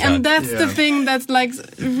 exactly. And that's the thing that like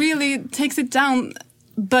really takes it down,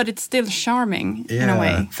 but it's still charming in a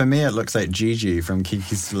way. For me, it looks like Gigi from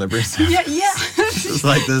Kiki's Delivery Service. Yeah. It's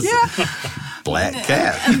like this black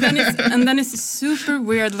cat. And then it's super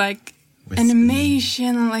weird, like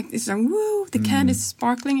animation and like it's like woo, the cat is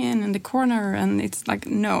sparkling in the corner and it's like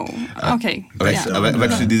no, okay. I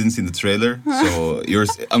actually didn't see the trailer, so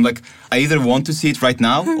I'm like, I either want to see it right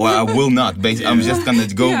now or I will not. I'm just gonna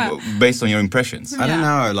go based on your impressions. I don't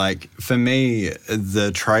know. Like for me,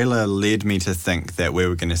 the trailer led me to think that we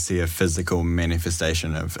were going to see a physical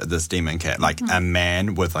manifestation of this demon cat, like a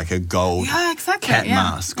man with like a gold cat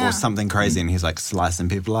mask or something crazy, and he's like slicing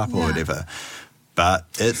people up or whatever. But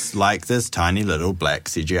it's like this tiny little black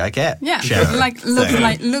CGI cat. Yeah,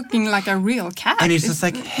 looking like a real cat. And he's just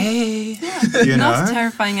like, hey, not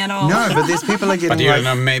terrifying at all. No, but these people are getting.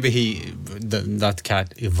 But maybe that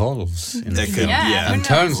cat evolves and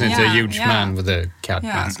turns into a huge man with a cat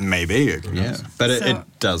mask. Maybe, but it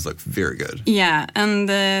does look very good. Yeah,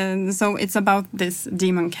 and so it's about this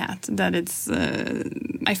demon cat that it's.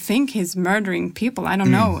 I think he's murdering people. I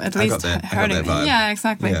don't know. At least heard it. Yeah,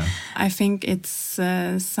 exactly. Yeah. I think it's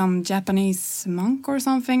some Japanese monk or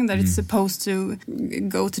something that it's supposed to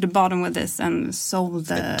go to the bottom with this and solve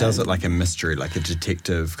the. It does it like a mystery, like a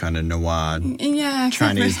detective kind of noir,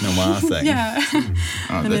 Chinese noir thing.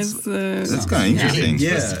 That's kind of interesting.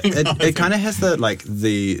 Yeah, it kind of has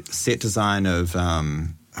the set design of.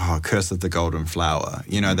 Curse of the Golden Flower.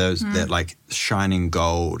 You know, that like shining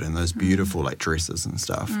gold and those beautiful like dresses and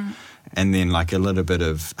stuff. And then like a little bit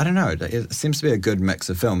of, I don't know, it seems to be a good mix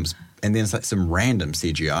of films. And then it's like some random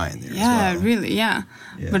CGI in there as well. Yeah, really, yeah.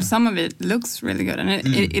 But some of it looks really good. And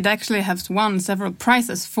it actually has won several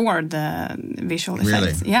prizes for the visual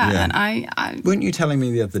effects. Really? Yeah, and I... Weren't you telling me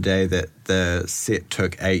the other day that the set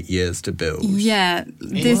took 8 years to build? Yeah,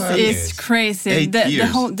 this is crazy.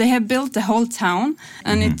 They have built the whole town,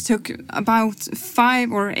 and it took about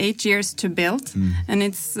 5 or 8 years to build. And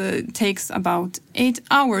it takes about 8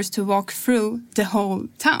 hours to walk through the whole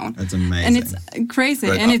town. That's amazing. And it's crazy.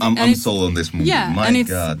 Right, I'm sold on this movie. Yeah, My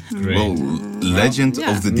God. Whoa, Legend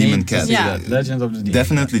of the Demon Cat. Yeah. Legend of the Demon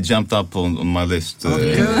Definitely jumped up on my list.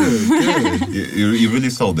 Good. You really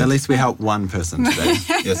sold it. At least we helped one person today.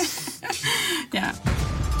 Yes. Yeah.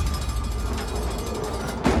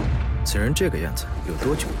 此人这个样子有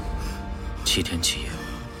多久？7天7夜，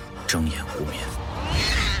睁眼无眠。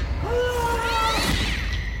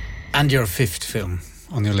 And your fifth film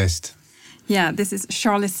on your list? Yeah, this is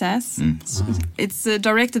Charlie Says. It's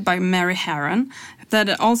directed by Mary Harron, that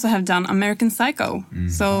also have done American Psycho.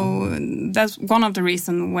 So that's one of the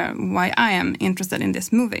reasons why I am interested in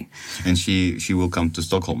this movie. And she will come to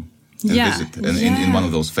Stockholm and visit in one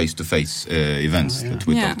of those face-to-face events that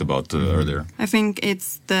we talked about earlier. I think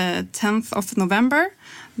it's the 10th of November.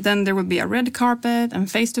 Then there will be a red carpet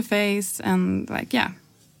and face-to-face and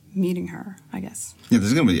meeting her, I guess. Yeah, this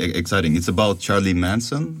is going to be exciting. It's about Charlie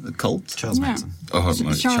Manson, a cult? Charles Manson. Charles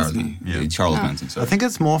Manson. Sorry. I think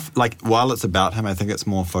it's more, while it's about him, I think it's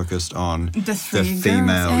more focused on the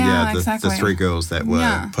female, exactly. the 3 girls that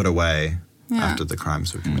were put away after the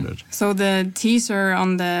crimes were committed. So the teaser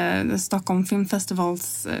on the Stockholm Film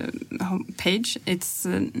Festival's page, it's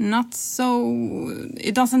not so...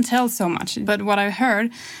 It doesn't tell so much. But what I've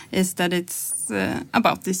heard is that it's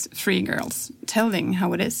about these 3 girls telling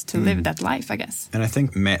how it is to live that life, I guess. And I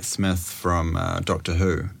think Matt Smith from Doctor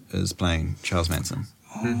Who is playing Charles Manson,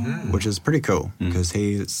 which is pretty cool because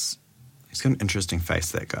he's got an interesting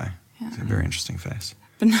face, that guy. Yeah. He's got a very interesting face.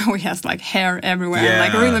 But now he has hair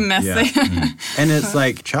everywhere, really messy. Yeah. And it's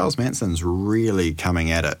like Charles Manson's really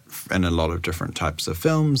coming at it in a lot of different types of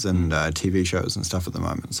films and TV shows and stuff at the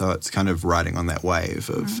moment. So it's kind of riding on that wave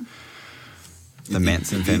of the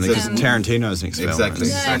Manson family. Because Tarantino's next film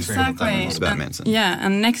is about Manson. Yeah,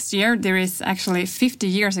 and next year there is actually 50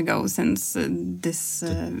 years ago since this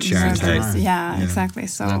Sharon Tate. Yeah, exactly.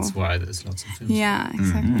 So that's why there's lots of films. Yeah,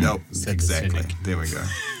 exactly. Nope, exactly. There we go.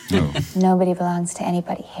 Nobody belongs to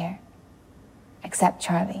anybody here, except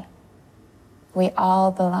Charlie. We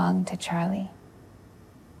all belong to Charlie.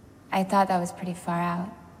 I thought that was pretty far out.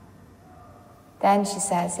 Then she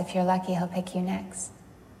says, if you're lucky, he'll pick you next.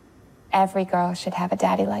 Every girl should have a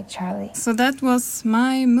daddy like Charlie. So that was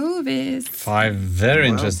my movies. 5 very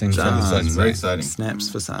interesting films. Very exciting. Snaps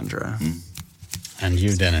for Sandra. And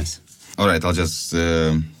you, Dennis? All right, I'll just...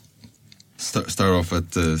 start off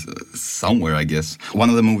at somewhere, I guess. One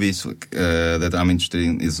of the movies that I'm interested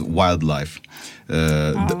in is Wildlife,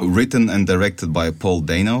 written and directed by Paul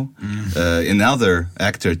Dano, another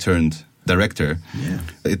actor turned director. Yeah.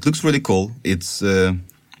 It looks really cool. It's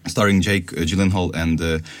starring Jake Gyllenhaal and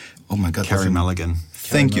oh my God, Carey Mulligan.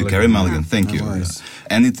 Thank you, Carey Mulligan. Thank you.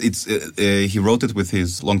 And it's he wrote it with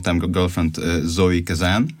his longtime girlfriend Zoe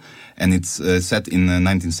Kazan, and it's set in the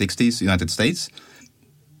 1960s United States.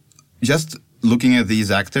 Just looking at these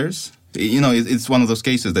actors, You know, it's one of those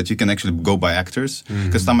cases that you can actually go by actors,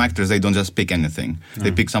 because some actors, they don't just pick anything.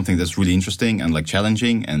 They pick something that's really interesting and like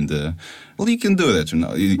challenging, and well, you can do that. You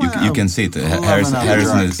know, you can see it.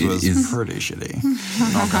 Harrison is pretty shitty.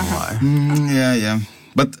 Not gonna lie. Yeah.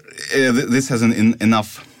 But this has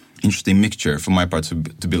enough interesting mixture for my part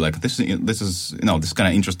to be like, this is you know, this is kind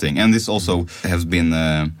of interesting, and this also has been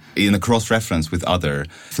in a cross reference with other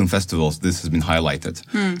film festivals. This has been highlighted,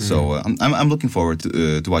 so I'm looking forward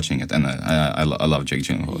to watching it, and I love Jake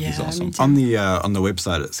Gyllenhaal. He's awesome. On the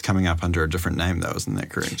website, it's coming up under a different name, though, isn't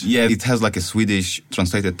that correct? Yeah, it has like a Swedish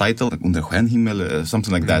translated title, like Under Stjärnhimmel,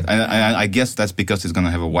 something like that. I guess that's because it's going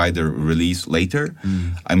to have a wider release later.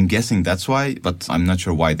 I'm guessing that's why, but I'm not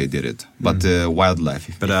sure why they did it. But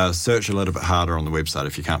Wildlife. But search a little bit harder on the website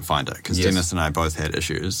if you can't find it, because Dennis and I both had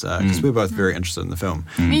issues, because we're both very interested in the film.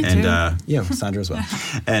 Me too. Yeah, Sandra as well.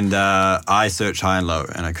 And I searched high and low,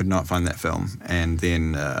 and I could not find that film. And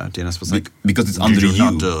then Dennis was like, because it's under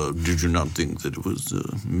you. Did you not think that it was...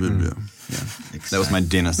 Yeah. That was my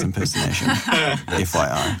Dennis impersonation.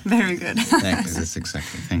 FYI. Very good. That's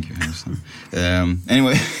exactly. Thank you, Harrison.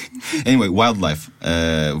 Anyway, Wildlife.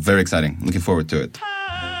 Very exciting. Looking forward to it.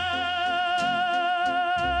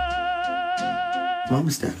 Mom,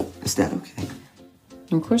 is Dad okay?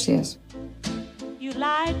 Of course he is. You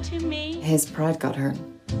lied to me. His pride got hurt.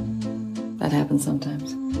 That happens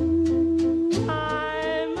sometimes.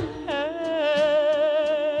 I'm hurt.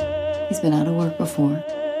 He's been out of work before,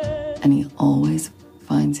 and he always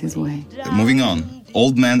finds his way. Moving on.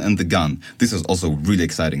 Old Man and the Gun. This is also really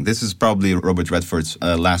exciting. This is probably Robert Redford's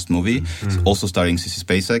last movie. It's also starring Sissy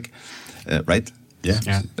Spacek, right? Yeah.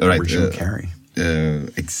 Right. Jim Carrey.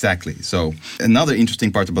 Exactly. So another interesting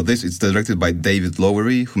part about this, it's directed by David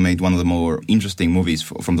Lowery, who made one of the more interesting movies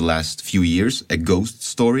from the last few years, A Ghost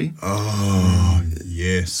Story. Oh,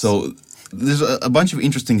 yes. So there's a bunch of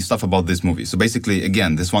interesting stuff about this movie. So basically,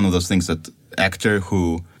 again, this is one of those things that actor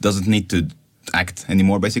who doesn't need to act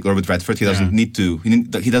anymore, basically, Robert Redford, he doesn't need to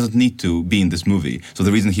be in this movie. So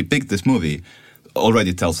the reason he picked this movie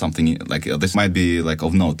already tells something, like this might be like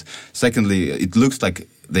of note. Secondly, it looks like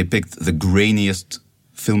they picked the grainiest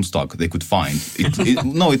film stock they could find.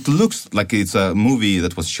 It looks like it's a movie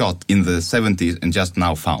that was shot in the 70s and just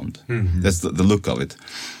now found. That's the look of it.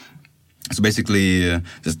 So basically,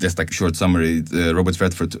 just like a short summary, Robert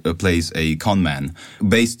Redford plays a con man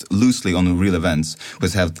based loosely on real events, who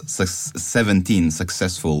has had 17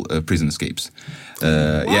 successful prison escapes.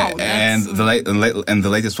 And the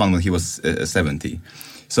latest one when he was 70.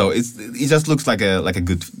 So it just looks like a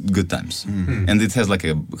good times, and it has like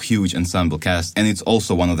a huge ensemble cast, and it's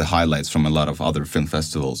also one of the highlights from a lot of other film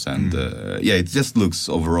festivals. And it just looks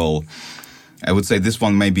overall. I would say this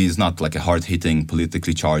one maybe is not like a hard-hitting,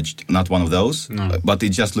 politically charged, not one of those, but it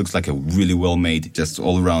just looks like a really well-made, just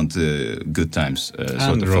all-around good times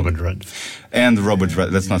sort of Robert film. Redford. And Robert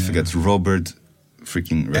Redford. Let's not forget Robert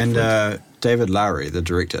freaking Redford. And David Lowery, the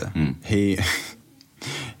director,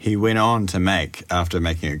 he went on to make, after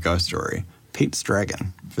making A Ghost Story, Pete's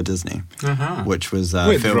Dragon for Disney, which was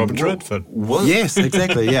with Robert Redford. Yes,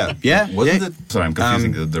 exactly. Yeah. Wasn't it? Sorry, I'm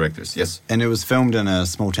confusing the directors. Yes, and it was filmed in a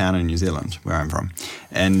small town in New Zealand, where I'm from.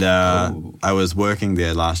 And I was working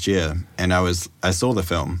there last year, and I saw the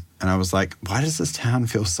film, and I was like, why does this town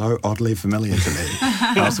feel so oddly familiar to me?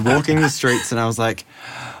 I was walking the streets, and I was like,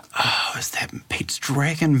 oh, is that Pete's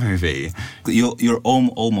Dragon movie? You're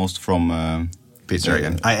almost from. Pete's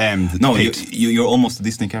Dragon. I am. You're almost a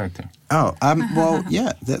Disney character. Oh, well,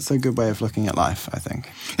 yeah, that's a good way of looking at life, I think.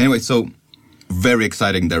 Anyway, so very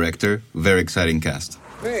exciting director, very exciting cast.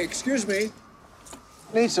 Hey, excuse me.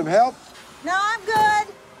 Need some help? No, I'm good.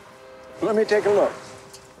 Let me take a look.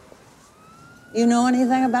 You know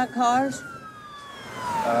anything about cars?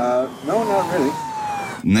 No, not really.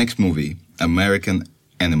 Next movie, American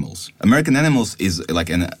Animals. American Animals is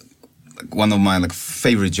like one of my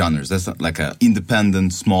favorite genres. That's like an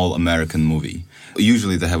independent, small American movie.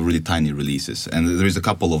 Usually they have really tiny releases, and there is a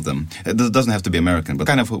couple of them. It doesn't have to be American, but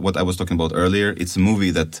kind of what I was talking about earlier. It's a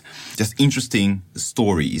movie that just interesting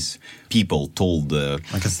stories, people told.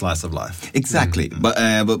 Like a slice of life. Exactly, but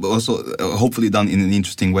also hopefully done in an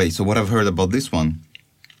interesting way. So what I've heard about this one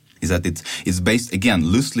is that it's based, again,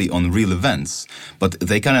 loosely on real events, but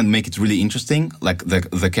they kind of make it really interesting. Like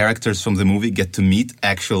the characters from the movie get to meet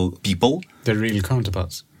actual people. The real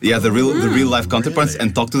counterparts. Yeah, the real life counterparts,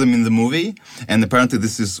 and talk to them in the movie. And apparently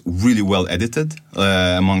this is really well edited,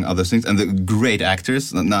 among other things. And the great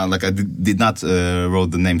actors. Now, like I did not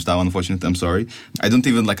wrote the names down, unfortunately. I'm sorry. I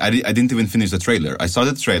didn't even finish the trailer. I saw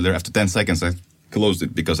the trailer after 10 seconds. closed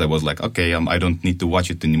it because I was like, okay, I don't need to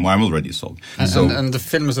watch it anymore. I'm already sold. And the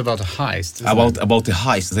film is about a heist. About the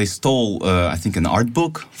heist. They stole, I think, an art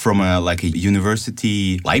book from a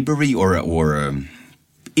university library or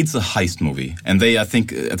it's a heist movie. And they, I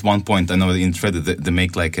think, at one point, I know in Threaded, they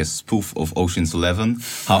make like a spoof of Ocean's 11,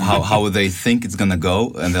 how they think it's gonna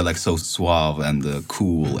go, and they're like so suave and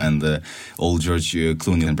cool, and old George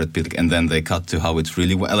Clooney and Brad Pitt, and then they cut to how it's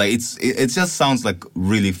really, like, it just sounds like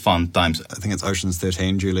really fun times. I think it's Ocean's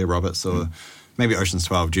 13, Julia Roberts, or maybe Ocean's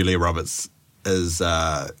 12, Julia Roberts is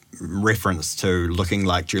reference to looking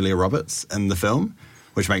like Julia Roberts in the film,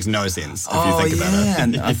 which makes no sense if you think about it.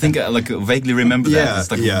 And I think I vaguely remember that.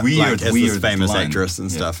 It's like weird, as weird this famous line. actress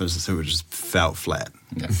and stuff, so it just felt flat,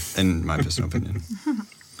 in my personal opinion.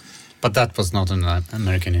 But that was not an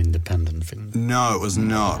American independent film. No, it was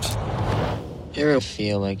not. You ever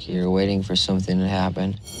feel like you're waiting for something to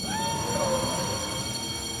happen?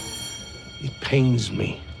 It pains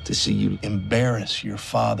me to see you embarrass your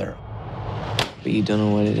father. But you don't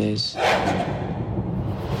know what it is.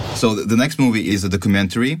 So the next movie is a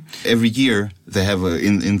documentary. Every year they have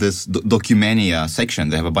in this Documania section,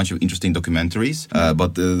 they have a bunch of interesting documentaries.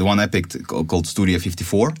 But the one I picked called Studio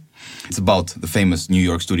 54. It's about the famous New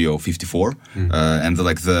York Studio 54 and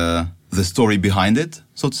the story behind it,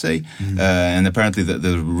 so to say. And apparently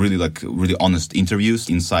there's really honest interviews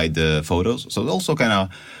inside the photos. So it also kind of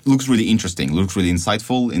looks really interesting, looks really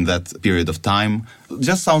insightful in that period of time.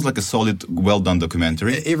 Just sounds like a solid, well-done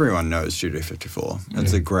documentary. Everyone knows Studio 54.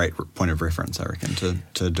 It's a great point of reference, I reckon,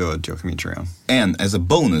 to do a documentary on. And as a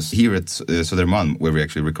bonus, here at Södermalm, where we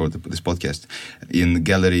actually record this podcast, in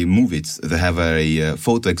Gallery Movies, they have a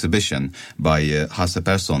photo exhibition by Hasse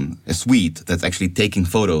Persson, a Swede that's actually taking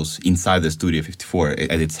photos inside the Studio 54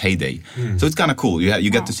 at its heyday. So it's kind of cool. You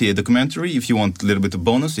get to see a documentary. If you want a little bit of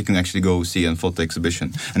bonus, you can actually go see a photo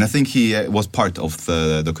exhibition. And I think he was part of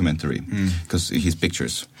the documentary because his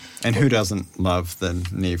pictures. And who doesn't love the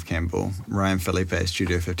Neve Campbell, Ryan Philippe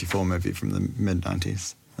Studio 54 movie from the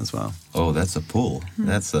mid-90s as well? Oh, that's a pull.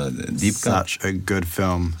 That's a deep cut. Such a good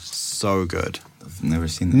film. So good. I've never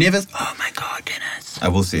seen it. Never? Oh my God, Dennis. I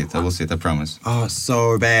will see it, I promise. Oh,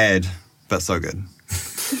 so bad, but so good.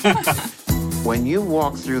 When you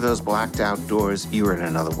walk through those blacked out doors, you are in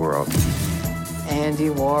another world. Andy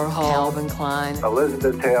Warhol, Calvin Klein,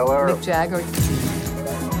 Elizabeth Taylor, Mick Jagger.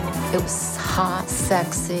 It was hot,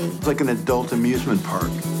 sexy. It's like an adult amusement park.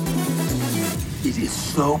 It is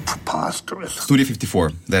so preposterous. Studio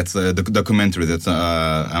 54. That's the documentary that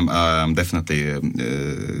I'm definitely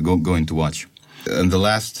going to watch. And the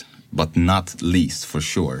last, but not least for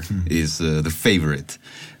sure, is The Favorite,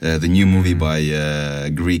 the new movie by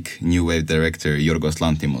Greek New Wave director Yorgos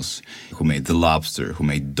Lanthimos, who made The Lobster, who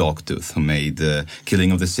made Dogtooth, who made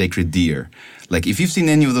Killing of the Sacred Deer. Like, if you've seen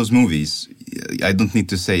any of those movies, I don't need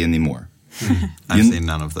to say any more. I've seen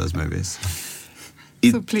none of those movies.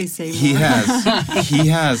 So please say more. He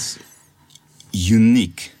has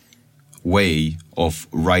unique way of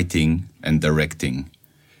writing and directing.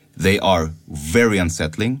 They are very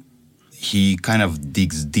unsettling. He kind of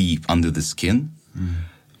digs deep under the skin.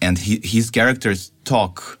 And his characters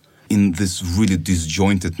talk in this really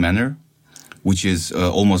disjointed manner, which is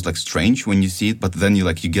almost like strange when you see it, but then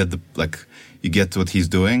you get to what he's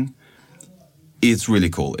doing. It's really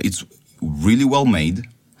cool. It's really well made.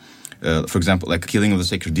 For example, like Killing of the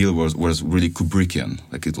Sacred Deer was really Kubrickian.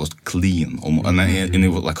 Like, it was clean, almost, and it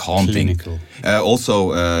was like haunting.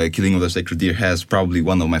 Also, Killing of the Sacred Deer has probably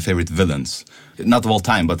one of my favorite villains. Not of all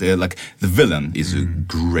time, but like the villain is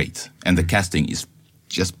great, and the casting is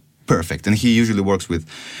just perfect. And he usually works with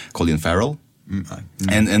Colin Farrell.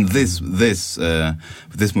 And this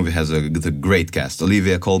movie has a great cast: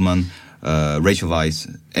 Olivia Colman, Rachel Weisz,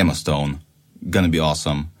 Emma Stone. Gonna be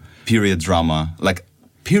awesome. Period drama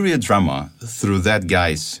through that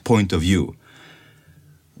guy's point of view.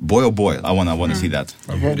 Boy, oh boy, I wanna see that.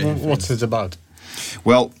 What's it about?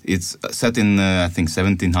 Well, it's set in I think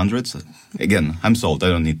 1700s. Again, I'm sold. I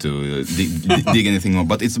don't need to dig anything more.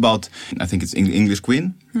 But it's about, I think it's English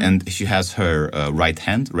Queen, and she has her right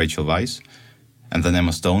hand, Rachel Weisz, and then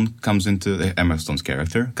Emma Stone's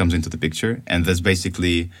character comes into the picture, and that's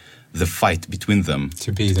basically the fight between them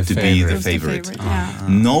to be the favorite.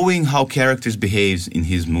 Knowing how characters behave in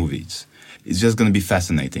his movies, it's just going to be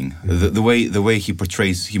fascinating. The way he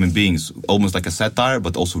portrays human beings, almost like a satire,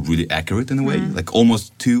 but also really accurate in a way, like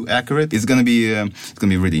almost too accurate. It's going to be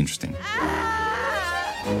really interesting.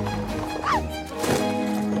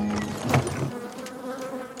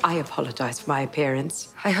 I apologize for my appearance.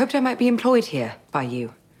 I hoped I might be employed here by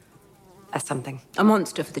you as something. A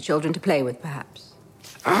monster for the children to play with, perhaps.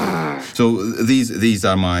 So these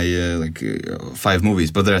are my 5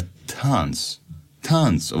 movies, but there are tons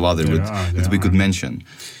of other that we could mention.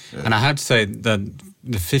 And I have to say that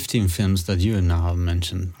the 15 films that you now have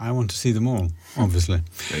mentioned, I want to see them all, obviously.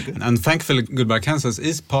 Very good. And thankfully, Goodbye Kansas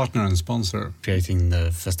is partner and sponsor, creating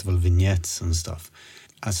the festival vignettes and stuff.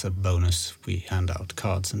 As a bonus, we hand out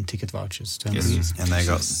cards and ticket vouchers to employees. And they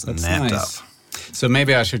got snapped up. So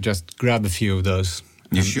maybe I should just grab a few of those.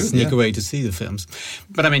 You should sneak away to see the films.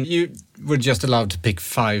 But I mean, you were just allowed to pick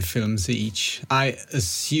 5 films each. I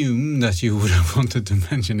assume that you would have wanted to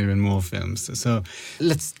mention even more films. So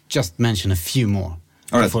let's just mention a few more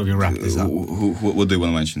before we wrap this up. What do you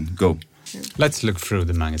want to mention? Go. Let's look through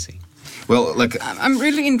the magazine. Well, I'm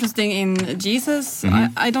really interested in Jesus.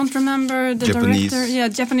 I don't remember the Japanese. director. Yeah,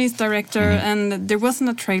 Japanese director. And there wasn't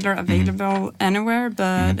a trailer available anywhere,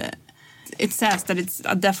 but it says that it's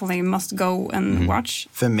definitely must go and watch.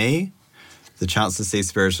 For me, the chance to see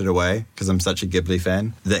Spirited Away, because I'm such a Ghibli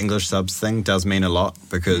fan, the English subs thing does mean a lot,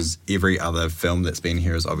 because every other film that's been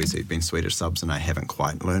here has obviously been Swedish subs, and I haven't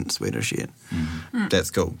quite learnt Swedish yet.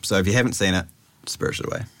 That's cool. So if you haven't seen it, Spirited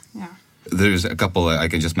Away. Yeah. There's a couple I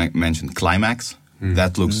can just mention. Climax.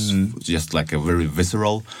 That looks just like a very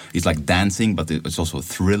visceral. It's like dancing, but it's also a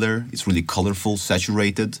thriller. It's really colorful,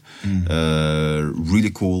 saturated,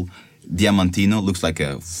 really cool. Diamantino looks like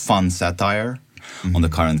a fun satire on the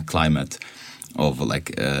current climate of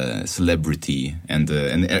celebrity and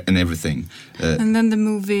everything. And then the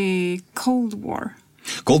movie Cold War.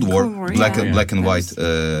 Cold War, yeah. black and white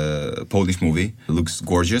Polish movie. It looks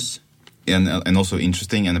gorgeous and also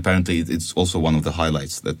interesting. And apparently it's also one of the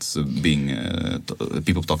highlights that's being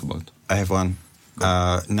people talk about. I have one.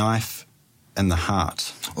 Knife in the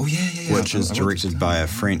Heart. Oh, yeah. Which is directed by a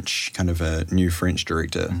French, kind of a new French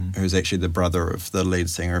director, who's actually the brother of the lead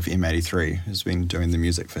singer of M83, who's been doing the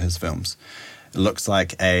music for his films. It looks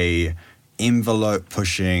like a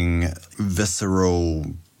envelope-pushing, visceral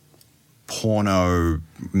porno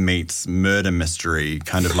meets murder mystery,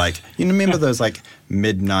 kind of like, you remember those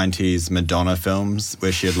mid-90s Madonna films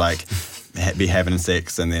where she'd be having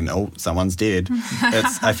sex and then, someone's dead.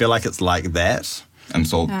 I feel like it's like that. I'm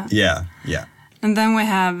sold. Yeah. And then we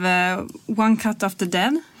have One Cut of the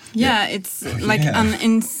Dead. Yeah, it's an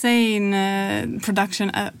insane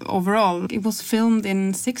production overall. It was filmed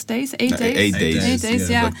in 6 days, 8 days? 8 days,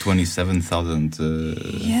 yeah. Like 27,000...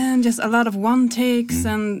 Yeah, and just a lot of one takes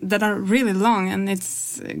and that are really long, and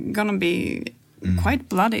it's gonna be quite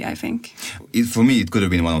bloody, I think. For me, it could have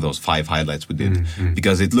been one of those 5 highlights we did,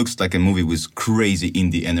 because it looks like a movie with crazy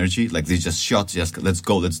indie energy. Like they just shot, let's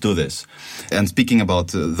go, let's do this. And speaking about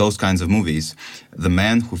those kinds of movies, The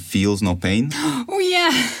Man Who Feels No Pain. Oh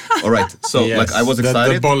yeah. All right, so yes, I was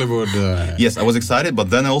excited. The Bollywood. Yes, I was excited, but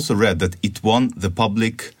then I also read that it won the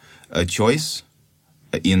public choice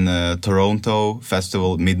in Toronto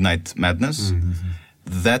Festival Midnight Madness.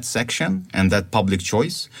 That section and that public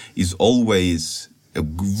choice is always a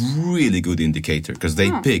really good indicator, because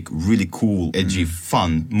they pick really cool, edgy,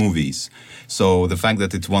 fun movies. So the fact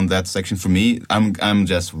that it won that section, for me, I'm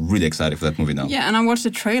just really excited for that movie now. Yeah, and I watched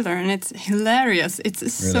the trailer and it's hilarious.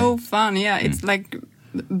 It's so fun. Yeah, it's like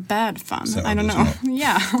bad fun. So I don't know.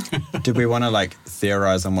 Yeah. Did we want to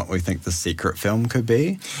theorize on what we think the secret film could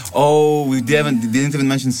be? Oh, we didn't even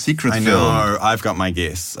mention secret film. I know. I've got my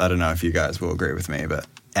guess. I don't know if you guys will agree with me, but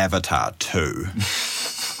Avatar 2,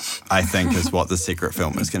 I think, is what the secret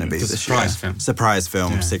film is going to be this year. Surprise film. Surprise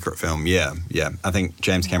film, secret film. Yeah. I think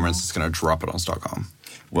James Cameron's just going to drop it on Stockholm.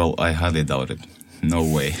 Well, I highly doubt it. No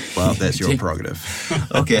way. Well, that's your prerogative.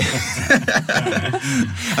 Okay.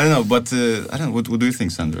 I don't know, but I don't know. What do you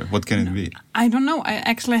think, Sandra? What can it be? I don't know. I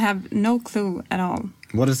actually have no clue at all.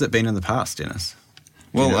 What has it been in the past, Dennis?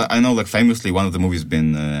 Well, I know, famously, one of the movies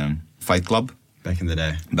been Fight Club. Back in the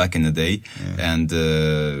day. Yeah. And...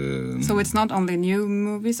 so it's not only new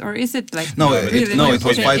movies, or is it No, it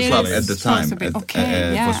was Fight Club at the time.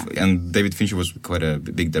 Yeah. And David Fincher was quite a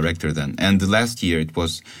big director then. And the last year it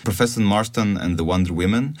was Professor Marston and the Wonder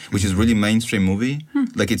Women, which is a really mainstream movie.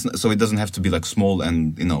 So it doesn't have to be small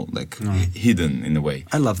and, hidden in a way.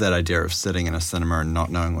 I love that idea of sitting in a cinema and not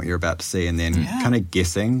knowing what you're about to see, and then kind of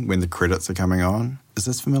guessing when the credits are coming on. Is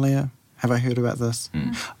this familiar? Have I heard about this?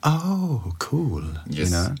 Oh, cool.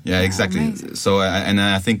 Yes. Yeah, exactly. Amazing. So, and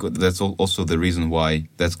I think that's also the reason why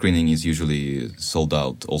that screening is usually sold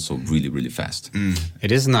out also really, really fast.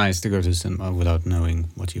 It is nice to go to cinema without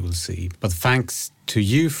knowing what you will see. But thanks to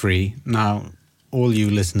you three, now all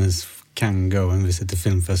you listeners can go and visit the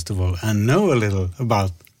film festival and know a little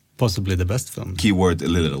about possibly the best film. Keyword a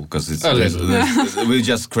little, because we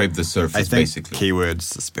just scraped the surface, I think basically. Keyword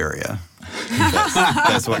Suspiria.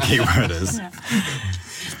 That's what keyword is.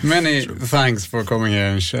 Many thanks for coming here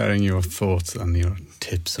and sharing your thoughts and your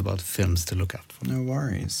tips about films to look out for. No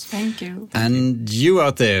worries. Thank you. And you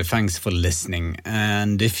out there, thanks for listening.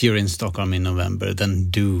 And if you're in Stockholm in November, then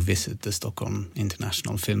do visit the Stockholm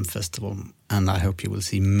International Film Festival. And I hope you will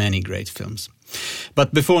see many great films.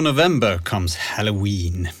 But before November comes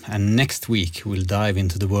Halloween. And next week we'll dive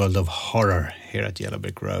into the world of horror here at Yellow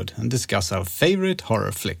Brick Road and discuss our favorite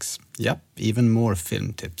horror flicks. Yep, even more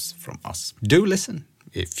film tips from us. Do listen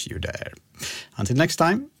if you dare. Until next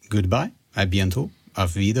time, goodbye, à bientôt,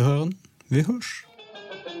 auf Wiederhören, wir hörs.